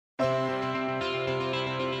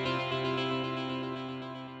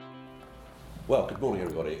Well, good morning,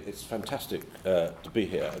 everybody. It's fantastic to be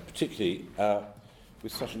here, particularly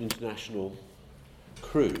with such an international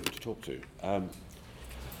crew to talk to. And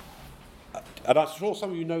I'm sure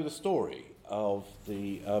some of you know the story of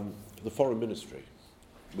the Foreign Ministry,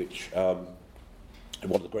 which in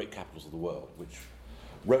one of the great capitals of the world, which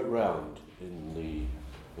wrote round in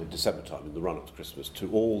December time, in the run-up to Christmas, to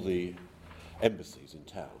all the embassies in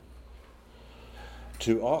town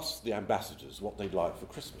to ask the ambassadors what they'd like for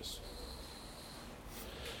Christmas.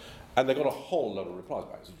 And they got a whole load of replies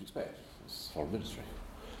back, as you'd expect. It's the Foreign Ministry.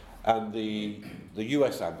 And the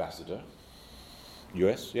US ambassador,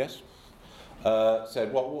 US, yes,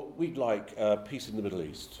 said, well, we'd like peace in the Middle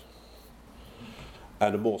East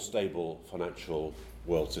and a more stable financial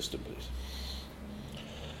world system, please.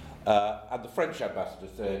 And the French ambassador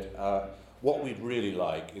said, what we'd really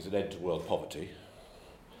like is an end to world poverty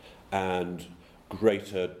and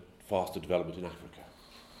greater, faster development in Africa.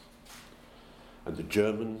 And the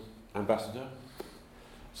German ambassador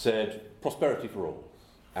said prosperity for all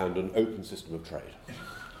and an open system of trade.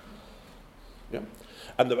 Yeah.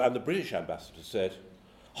 And the British ambassador said,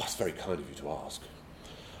 oh, it's very kind of you to ask,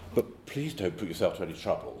 but please don't put yourself to any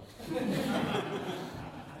trouble.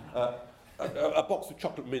 A box of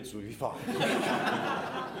chocolate mints would be fine.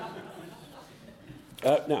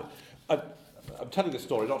 Now, I'm telling this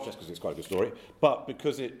story not just because it's quite a good story, but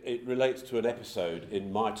because it relates to an episode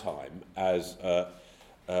in my time as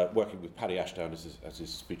working with Paddy Ashdown as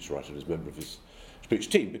his speechwriter and as member of his speech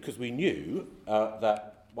team, because we knew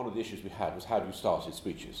that one of the issues we had was how do you start his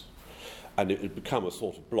speeches, and it had become a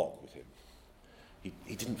sort of block with him.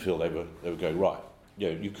 He didn't feel they were going right.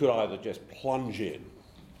 You know, you could either just plunge in,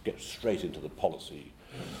 get straight into the policy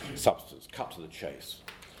substance, cut to the chase.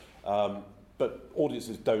 But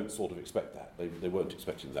audiences don't sort of expect that. They weren't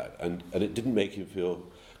expecting that. And it didn't make him feel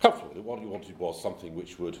comfortable. What he wanted was something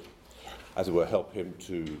which would, as it were, help him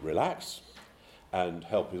to relax and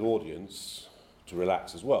help his audience to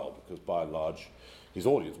relax as well, because by and large, his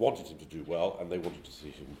audience wanted him to do well and they wanted to see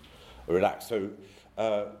him relax. So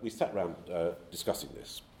we sat around discussing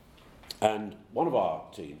this. And one of our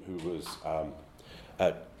team, who was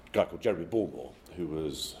a guy called Jeremy Bullmore, who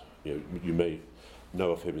was, you may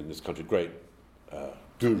know of him in this country, great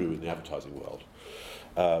guru in the advertising world.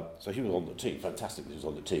 So he was on the team, fantastic that he was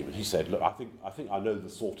on the team, and he said, look, I think I know the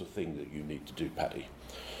sort of thing that you need to do, Paddy.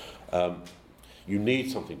 You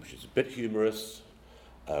need something which is a bit humorous,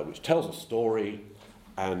 which tells a story,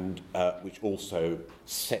 and which also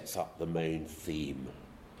sets up the main theme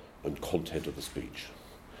and content of the speech,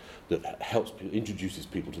 that helps people, introduces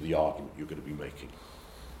people to the argument you're going to be making.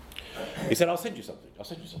 He said, I'll send you something.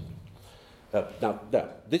 Now,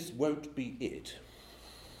 this won't be it.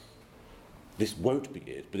 This won't be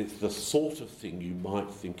it, but it's the sort of thing you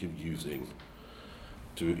might think of using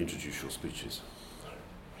to introduce your speeches.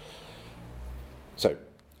 So,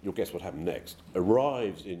 you'll guess what happened next.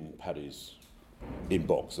 Arrives in Paddy's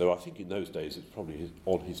inbox, though I think in those days it's probably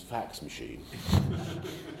on his fax machine.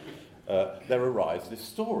 There arrives this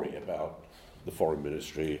story about the Foreign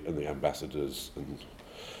Ministry and the ambassadors and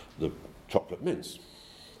the chocolate mints.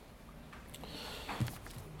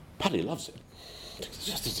 Paddy loves it.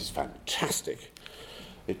 This is fantastic.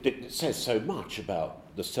 It says so much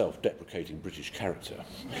about the self-deprecating British character,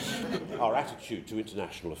 our attitude to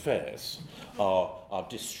international affairs, our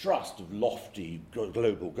distrust of lofty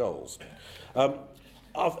global goals.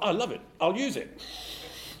 I love it. I'll use it.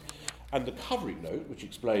 And the covering note, which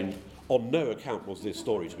explained on no account was this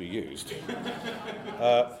story to be used,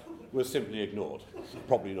 was simply ignored,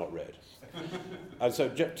 probably not read. And so,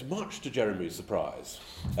 much to Jeremy's surprise,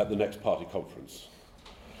 at the next party conference,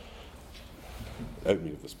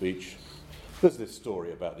 opening of the speech, there's this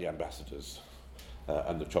story about the ambassadors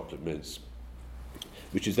and the chocolate mints,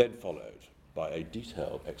 which is then followed by a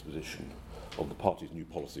detailed exposition of the party's new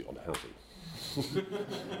policy on housing.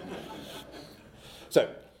 So,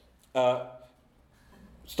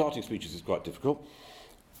 starting speeches is quite difficult.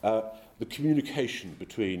 The communication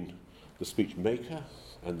between the speech maker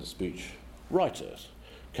and the speech writers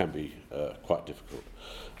can be quite difficult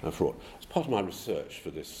and fraught. As part of my research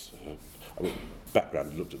for this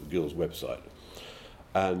background, I looked at the Guild's website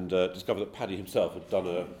and discovered that Paddy himself had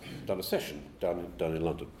done a session down in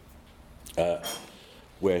London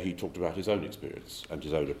where he talked about his own experience and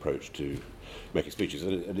his own approach to making speeches.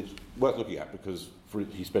 And it's worth looking at because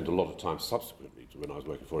he spent a lot of time subsequently to when I was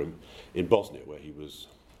working for him in Bosnia, where he was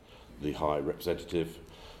the High Representative,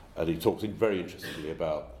 and he talks very interestingly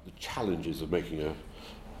about the challenges of making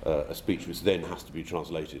a speech which then has to be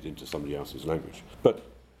translated into somebody else's language. But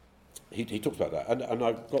he talks about that, and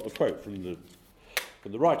I've got the quote from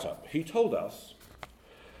the write-up. He told us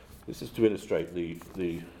This is to illustrate the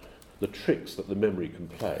tricks that the memory can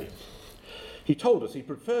play. He told us he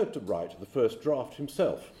preferred to write the first draft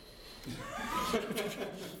himself.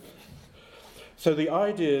 So the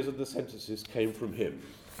ideas of the sentences came from him.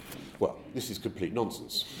 Well, this is complete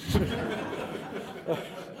nonsense.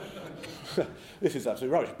 This is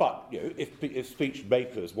absolutely rubbish. But if speech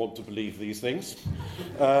makers want to believe these things,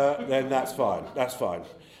 then that's fine. That's fine,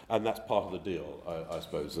 and that's part of the deal, I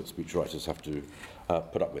suppose, that speech writers have to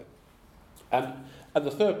put up with. And the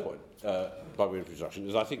third point, by way of introduction,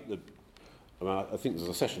 is I think there's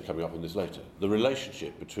a session coming up on this later. The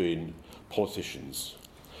relationship between politicians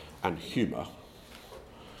and humour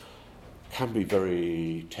can be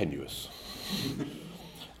very tenuous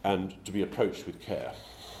and to be approached with care.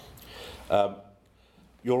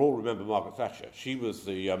 You'll all remember Margaret Thatcher. She was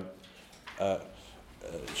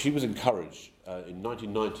encouraged in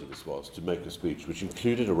 1990, this was, to make a speech which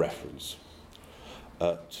included a reference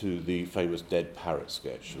to the famous Dead Parrot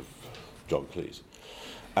sketch of John Cleese.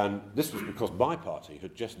 And this was because my party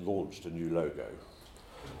had just launched a new logo,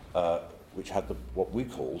 which had what we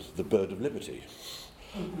called the Bird of Liberty.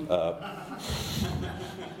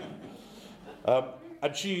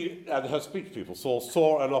 And she and her speech people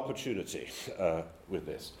saw an opportunity with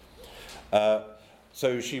this.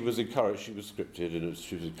 So she was encouraged, she was scripted, and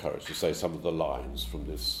she was encouraged to say some of the lines from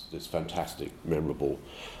this fantastic, memorable,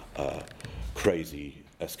 crazy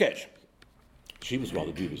sketch. She was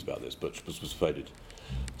rather dubious about this, but she was persuaded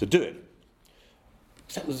to do it.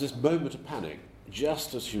 Except there's this moment of panic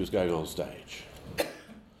just as she was going on stage,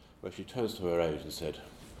 where she turns to her aide and said,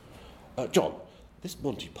 John, this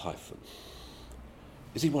Monty Python,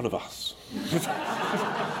 is he one of us?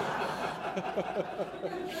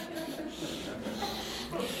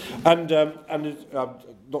 And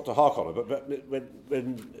not to hark on her, but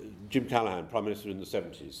when Jim Callaghan, Prime Minister in the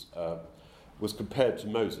 70s, was compared to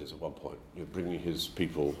Moses at one point, bringing his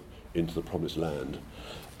people into the Promised Land,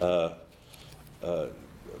 the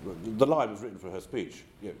line was written for her speech.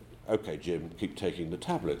 OK, Jim, keep taking the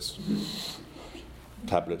tablets.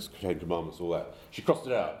 Tablets, Ten Commandments, all that. She crossed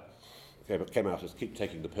it out. Came out as keep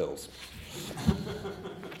taking the pills.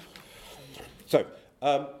 So,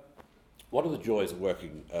 one of the joys of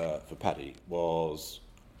working for Paddy was,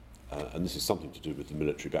 and this is something to do with the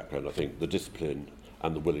military background, I think, the discipline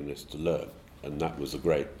and the willingness to learn. And that was a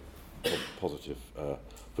great positive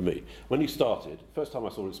for me. When he started, first time I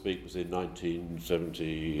saw him speak was in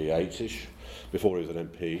 1978-ish, before he was an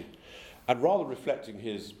MP. And rather reflecting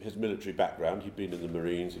his military background, he'd been in the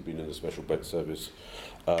Marines, he'd been in the Special Boat Service,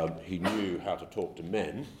 he knew how to talk to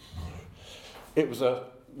men. It was a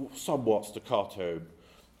somewhat staccato,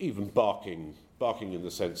 even barking in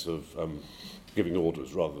the sense of giving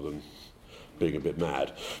orders rather than being a bit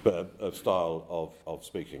mad, but a style of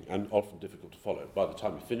speaking, and often difficult to follow. By the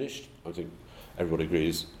time he finished, I think everybody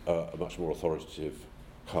agrees, a much more authoritative,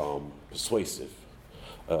 calm, persuasive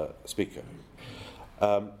speaker.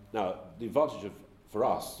 Now, the advantage for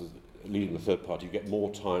us, leading the third party, you get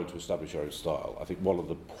more time to establish your own style. I think one of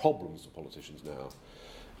the problems for politicians now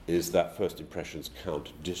is that first impressions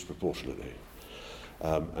count disproportionately.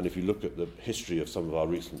 And if you look at the history of some of our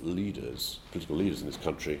recent leaders, political leaders in this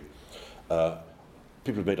country,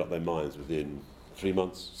 people have made up their minds within 3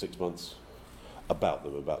 months, 6 months, about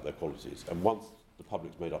them, about their qualities. And once the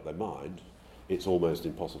public's made up their mind, it's almost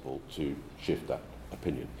impossible to shift that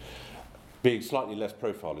opinion. Being slightly less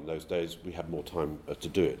profile in those days, we had more time to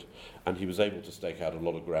do it. And he was able to stake out a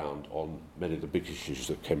lot of ground on many of the big issues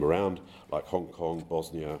that came around, like Hong Kong,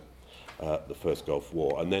 Bosnia, the first Gulf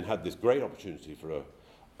War, and then had this great opportunity for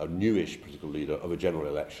a newish political leader of a general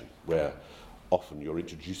election, where often you're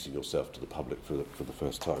introducing yourself to the public for the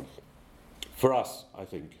first time. For us, I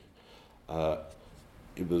think,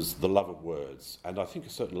 it was the love of words, and I think a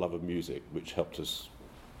certain love of music, which helped us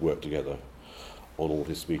work together on all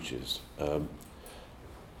his speeches.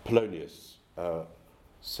 Polonius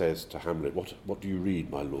says to Hamlet, what do you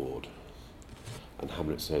read, my lord? And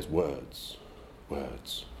Hamlet says, words,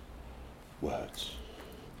 words, words.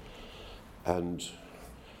 And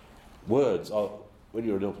words are, when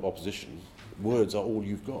you're in opposition, words are all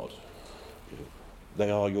you've got.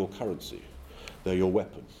 They are your currency. They're your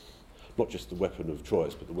weapon. Not just the weapon of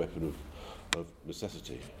choice, but the weapon of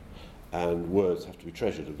necessity. And words have to be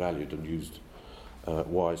treasured and valued and used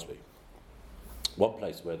wisely. One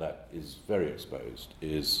place where that is very exposed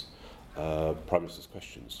is Prime Minister's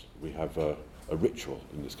questions. We have a ritual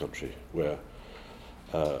in this country where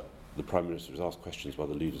the Prime Minister is asked questions by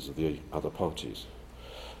the leaders of the other parties.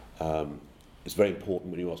 It's very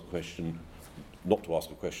important when you ask a question not to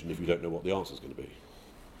ask a question if you don't know what the answer is going to be.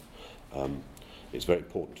 It's very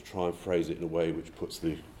important to try and phrase it in a way which puts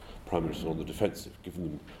the Prime Minister on the defensive, given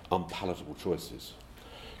them unpalatable choices?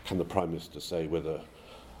 Can the Prime Minister say whether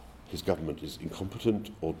his government is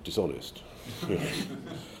incompetent or dishonest?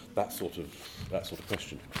 that sort of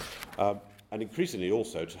question. And increasingly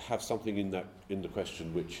also to have something in the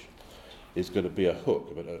question which is going to be a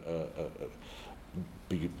hook,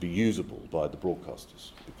 be usable by the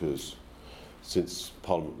broadcasters, because since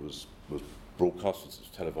Parliament was broadcast, since it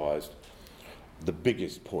was televised, the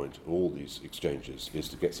biggest point of all these exchanges is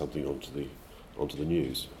to get something onto the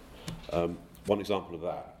news. One example of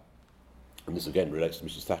that, and this again relates to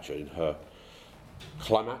Mrs Thatcher, in her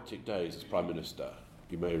climactic days as Prime Minister,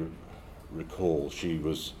 you may recall she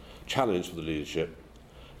was challenged for the leadership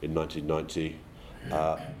in 1990.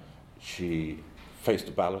 She faced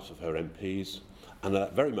a ballot of her MPs, and at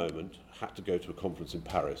that very moment had to go to a conference in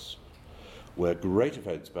Paris where great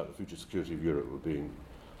events about the future security of Europe were being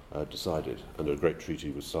decided, and a great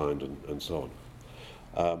treaty was signed and so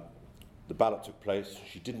on. The ballot took place.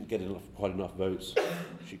 She didn't get quite enough votes.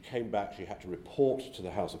 She came back. She had to report to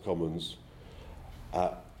the House of Commons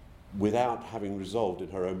without having resolved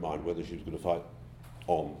in her own mind whether she was going to fight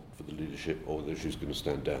on for the leadership or whether she was going to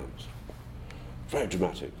stand down. Very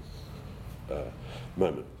dramatic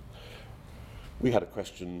moment. We had a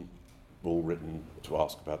question all written to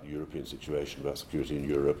ask about the European situation, about security in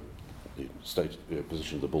Europe, the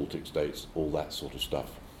position of the Baltic states, all that sort of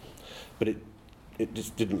stuff. But it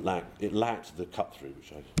just didn't lack, it lacked the cut-through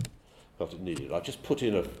which I felt it needed. I just put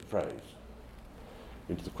in a phrase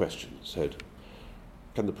into the question, said,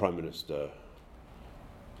 can the Prime Minister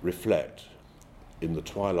reflect in the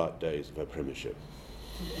twilight days of her premiership?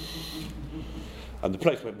 And the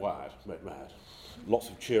place went mad. Lots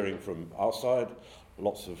of cheering from our side,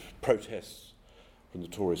 lots of protests from the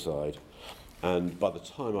Tory side, and by the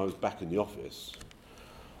time I was back in the office,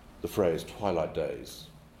 the phrase twilight days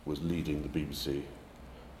was leading the BBC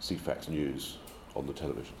CFAX News on the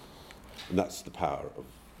television. And that's the power of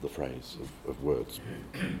the phrase, of words.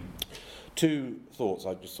 Two thoughts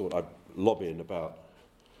I just thought I'd lob in about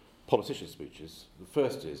politician speeches. The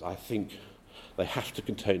first is, I think they have to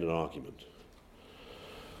contain an argument.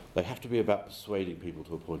 They have to be about persuading people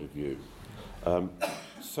to a point of view.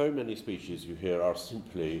 So many speeches you hear are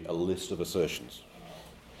simply a list of assertions,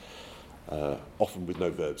 often with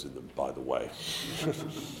no verbs in them, by the way.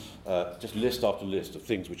 Just list after list of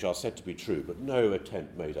things which are said to be true, but no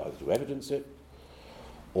attempt made either to evidence it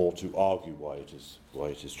or to argue why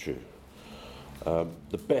it is true.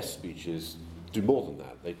 The best speeches do more than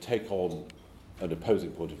that. They take on an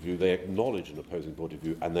opposing point of view, they acknowledge an opposing point of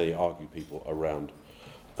view, and they argue people around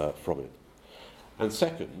from it. And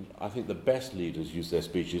second, I think the best leaders use their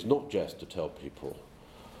speeches not just to tell people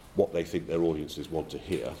what they think their audiences want to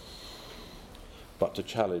hear, but to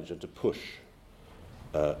challenge and to push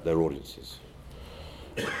their audiences.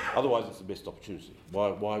 Otherwise, it's a missed opportunity. Why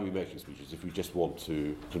are we making speeches if we just want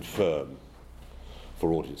to confirm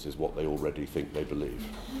for audiences what they already think they believe?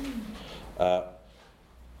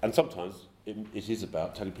 And sometimes it is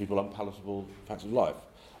about telling people unpalatable facts of life.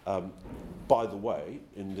 By the way,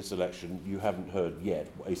 in this election, you haven't heard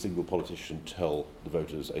yet a single politician tell the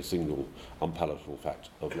voters a single unpalatable fact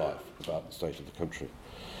of life about the state of the country.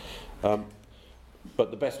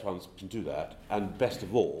 But the best ones can do that, and best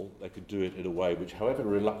of all, they can do it in a way which, however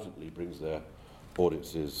reluctantly, brings their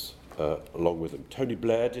audiences along with them. Tony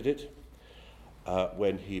Blair did it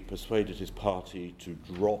when he persuaded his party to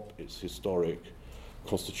drop its historic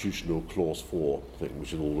constitutional Clause 4 thing,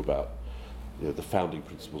 which is all about the founding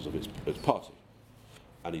principles of its party.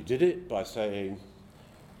 And he did it by saying,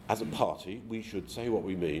 as a party, we should say what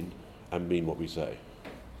we mean and mean what we say.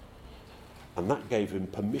 And that gave him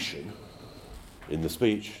permission in the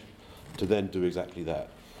speech to then do exactly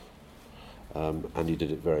that. And he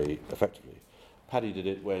did it very effectively. Paddy did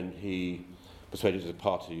it when he persuaded his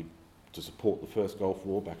party to support the first Gulf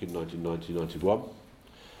War back in 1990-91.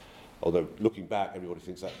 Although, looking back, everybody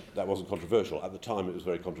thinks that wasn't controversial. At the time, it was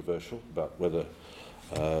very controversial about whether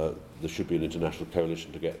there should be an international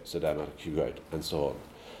coalition to get Saddam out of Kuwait, and so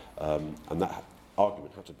on. And that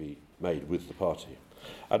argument had to be made with the party.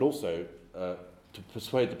 And also, to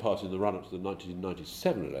persuade the party in the run-up to the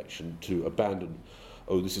 1997 election to abandon,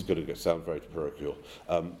 this is going to sound very parochial,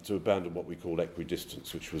 to abandon what we call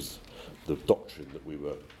equidistance, which was the doctrine that we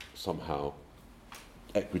were somehow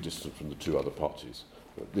equidistant from the two other parties.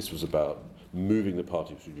 This was about moving the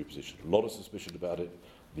party to a new position. A lot of suspicion about it.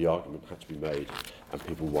 The argument had to be made, and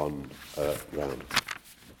people won round.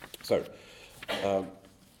 So,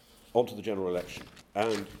 on to the general election.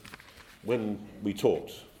 And when we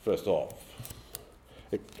talked, first off,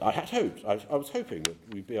 I had hoped, I was hoping that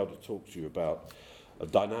we'd be able to talk to you about a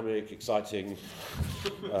dynamic, exciting,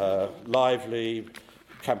 lively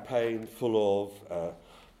campaign full of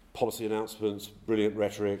policy announcements, brilliant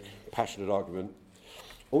rhetoric, passionate argument.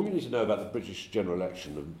 All you need to know about the British general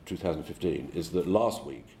election of 2015 is that last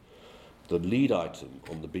week, the lead item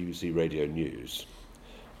on the BBC Radio News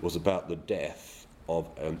was about the death of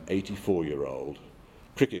an 84-year-old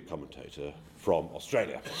cricket commentator from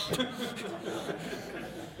Australia.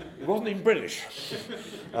 He wasn't even British.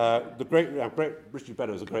 The great Richard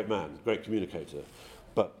Beddoe is a great man, great communicator,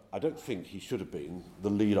 but I don't think he should have been the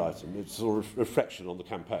lead item. It's sort of reflection on the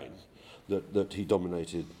campaign that he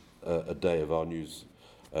dominated a day of our news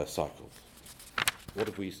cycle. What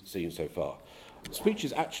have we seen so far?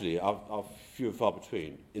 Speeches actually are few and far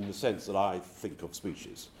between in the sense that I think of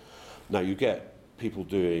speeches. Now you get people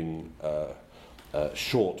doing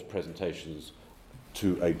short presentations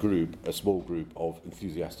to a small group of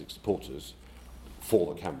enthusiastic supporters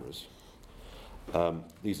for the cameras.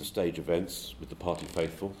 These are stage events with the party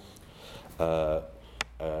faithful,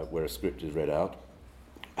 where a script is read out.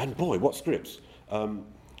 And boy, what scripts!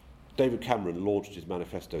 David Cameron launched his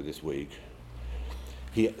manifesto this week.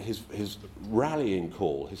 His rallying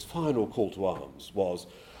call, his final call to arms was,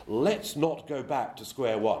 let's not go back to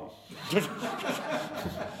square one.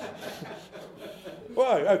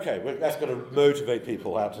 Well, okay, well, that's going to motivate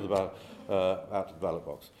people out to the ballot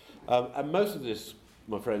box. And most of this,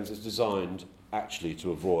 my friends, is designed actually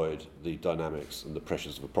to avoid the dynamics and the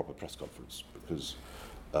pressures of a proper press conference, because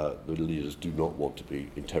the leaders do not want to be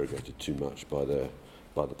interrogated too much by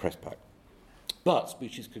the press pack. But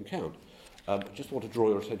speeches can count. I just want to draw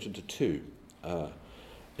your attention to two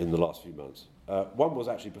in the last few months. One was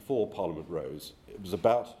actually before Parliament rose. It was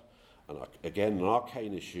about, again, an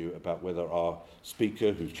arcane issue about whether our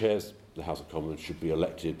Speaker, who chairs the House of Commons, should be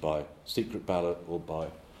elected by secret ballot or by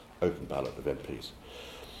open ballot of MPs.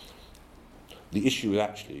 The issue is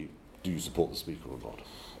actually, do you support the Speaker or not?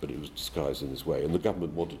 But it was disguised in this way, and the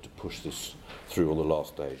government wanted to push this through on the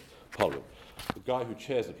last day of Parliament. The guy who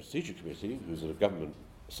chairs the Procedure Committee, who's a government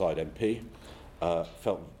side MP,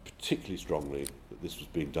 felt particularly strongly that this was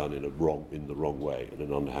being done in the wrong way, in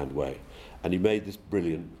an underhand way. And he made this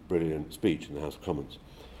brilliant speech in the House of Commons.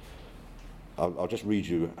 I'll just read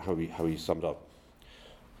you how he summed up.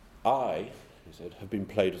 I, he said, have been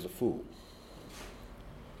played as a fool.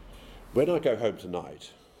 When I go home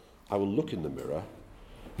tonight, I will look in the mirror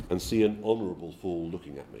and see an honourable fool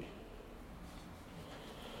looking at me.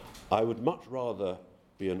 I would much rather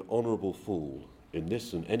be an honourable fool in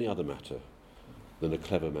this and any other matter than a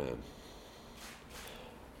clever man.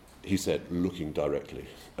 He said, looking directly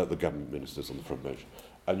at the government ministers on the front bench.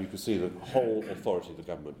 And you could see the whole authority of the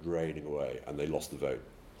government draining away, and they lost the vote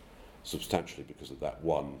substantially because of that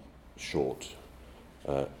one short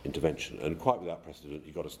intervention. And quite without precedent,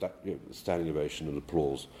 he got a standing ovation and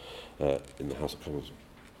applause in the House of Commons.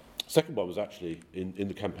 Second one was actually in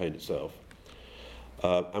the campaign itself,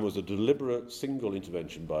 and was a deliberate single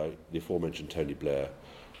intervention by the aforementioned Tony Blair,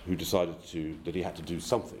 who decided that he had to do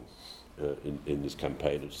something in this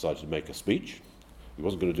campaign, and decided to make a speech. He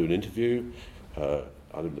wasn't going to do an interview, either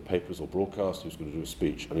in the papers or broadcast. He was going to do a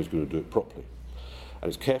speech, and he was going to do it properly. And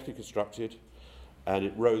it's carefully constructed, and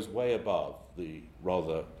it rose way above the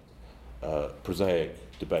rather prosaic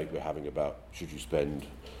debate we're having about should you spend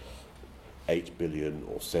 8 billion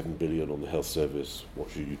or 7 billion on the health service, what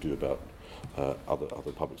should you do about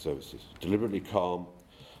other public services. Deliberately calm,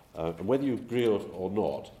 and whether you agree or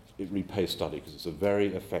not, it repays study because it's a very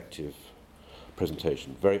effective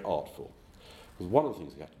presentation, very artful. Because one of the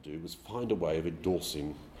things he had to do was find a way of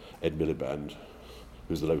endorsing Ed Miliband,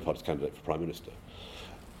 who's the Labour Party's candidate for Prime Minister,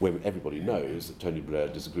 when everybody knows that Tony Blair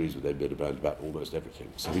disagrees with Ed Miliband about almost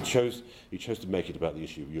everything. So he chose to make it about the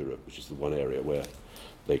issue of Europe, which is the one area where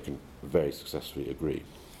they can very successfully agree.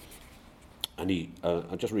 And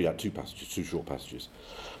I'll just read out two short passages.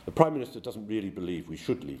 The Prime Minister doesn't really believe we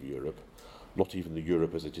should leave Europe, not even the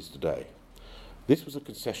Europe as it is today. This was a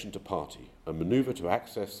concession to party, a manoeuvre to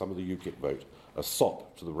access some of the UKIP vote, a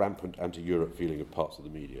sop to the rampant anti-Europe feeling of parts of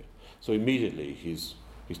the media. So immediately he's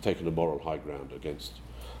taken a moral high ground against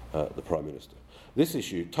the Prime Minister. This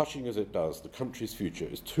issue, touching as it does the country's future,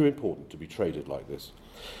 is too important to be traded like this.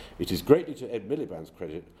 It is greatly to Ed Miliband's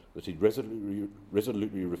credit that he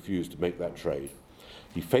resolutely refused to make that trade.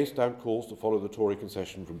 He faced down calls to follow the Tory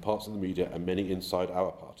concession from parts of the media and many inside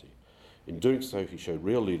our party. In doing so, he showed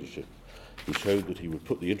real leadership. He showed that he would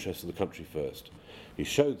put the interests of the country first. He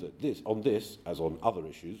showed that on this, as on other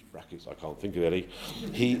issues, brackets, I can't think of any,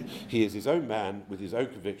 he is his own man with his own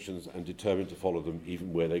convictions and determined to follow them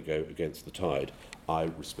even where they go against the tide. I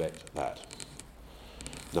respect that.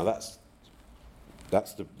 Now that's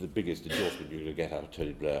That's the biggest endorsement you're going to get out of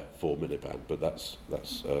Tony Blair for Miliband, but that's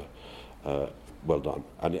well done.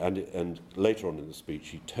 And later on in the speech,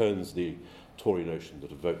 he turns the Tory notion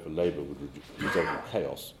that a vote for Labour would result in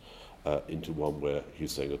chaos into one where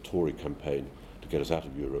he's saying a Tory campaign to get us out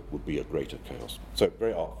of Europe would be a greater chaos. So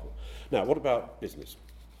very artful. Now, what about business?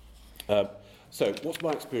 So what's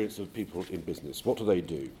my experience of people in business? What do they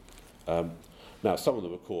do? Now, some of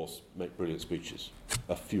them, of course, make brilliant speeches.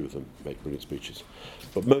 A few of them make brilliant speeches.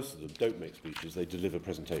 But most of them don't make speeches, they deliver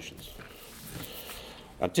presentations.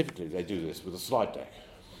 And typically they do this with a slide deck.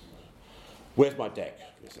 Where's my deck?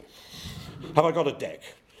 You say. Have I got a deck?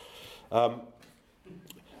 And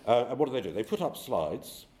what do? They put up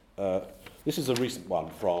slides. This is a recent one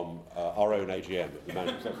from our own AGM at the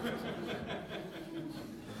Management Executive.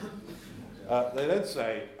 They then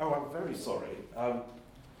say, oh, I'm very sorry.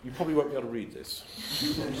 You probably won't be able to read this.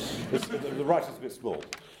 The writing's a bit small.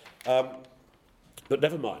 But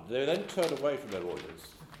never mind. They then turn away from their audience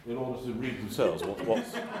in order to read themselves what's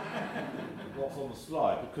on the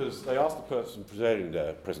slide, because they ask the person presenting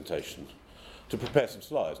their presentation to prepare some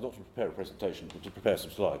slides, not to prepare a presentation, but to prepare some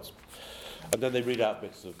slides. And then they read out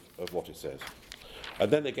bits of what it says. And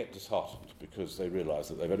then they get disheartened because they realise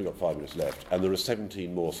that they've only got 5 minutes left and there are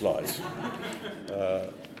 17 more slides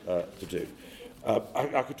to do.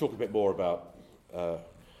 I could talk a bit more about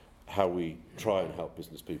how we try and help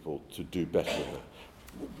business people to do better with that.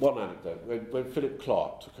 One anecdote, when Philip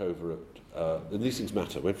Clark took over at, and these things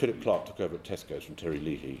matter, when Philip Clark took over at Tesco's from Terry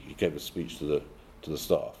Leahy, he gave a speech to the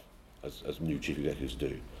staff, as new chief executives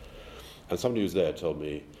do. And somebody who was there told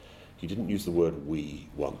me he didn't use the word we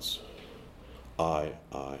once. I.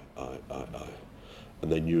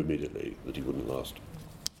 And they knew immediately that he wouldn't last.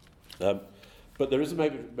 But there is a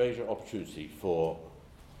major opportunity for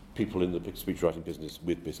people in the speechwriting business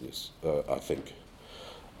with business, I think.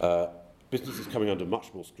 Business is coming under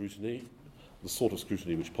much more scrutiny, the sort of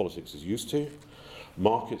scrutiny which politics is used to.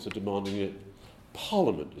 Markets are demanding it.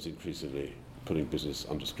 Parliament is increasingly putting business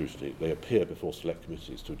under scrutiny. They appear before select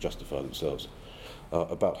committees to justify themselves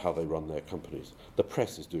about how they run their companies. The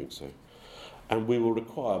press is doing so. And we will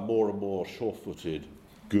require more and more sure-footed,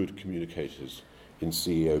 good communicators in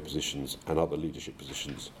CEO positions and other leadership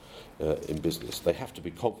positions in business. They have to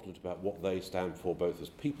be confident about what they stand for, both as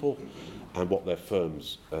people and what their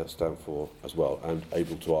firms stand for as well, and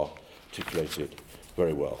able to articulate it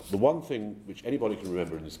very well. The one thing which anybody can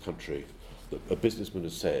remember in this country that a businessman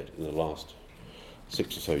has said in the last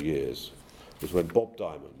 6 or so years was when Bob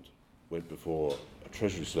Diamond went before a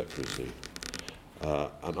Treasury Select Committee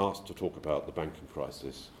and asked to talk about the banking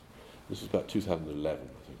crisis. This was about 2011,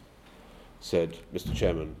 I think. Said, Mr.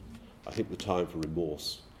 Chairman, I think the time for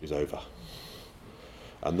remorse is over.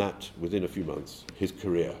 And that, within a few months, his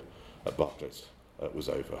career at Barclays was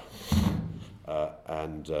over.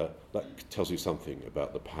 And that tells you something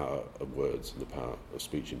about the power of words and the power of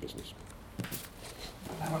speech in business.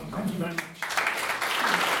 Thank you very much.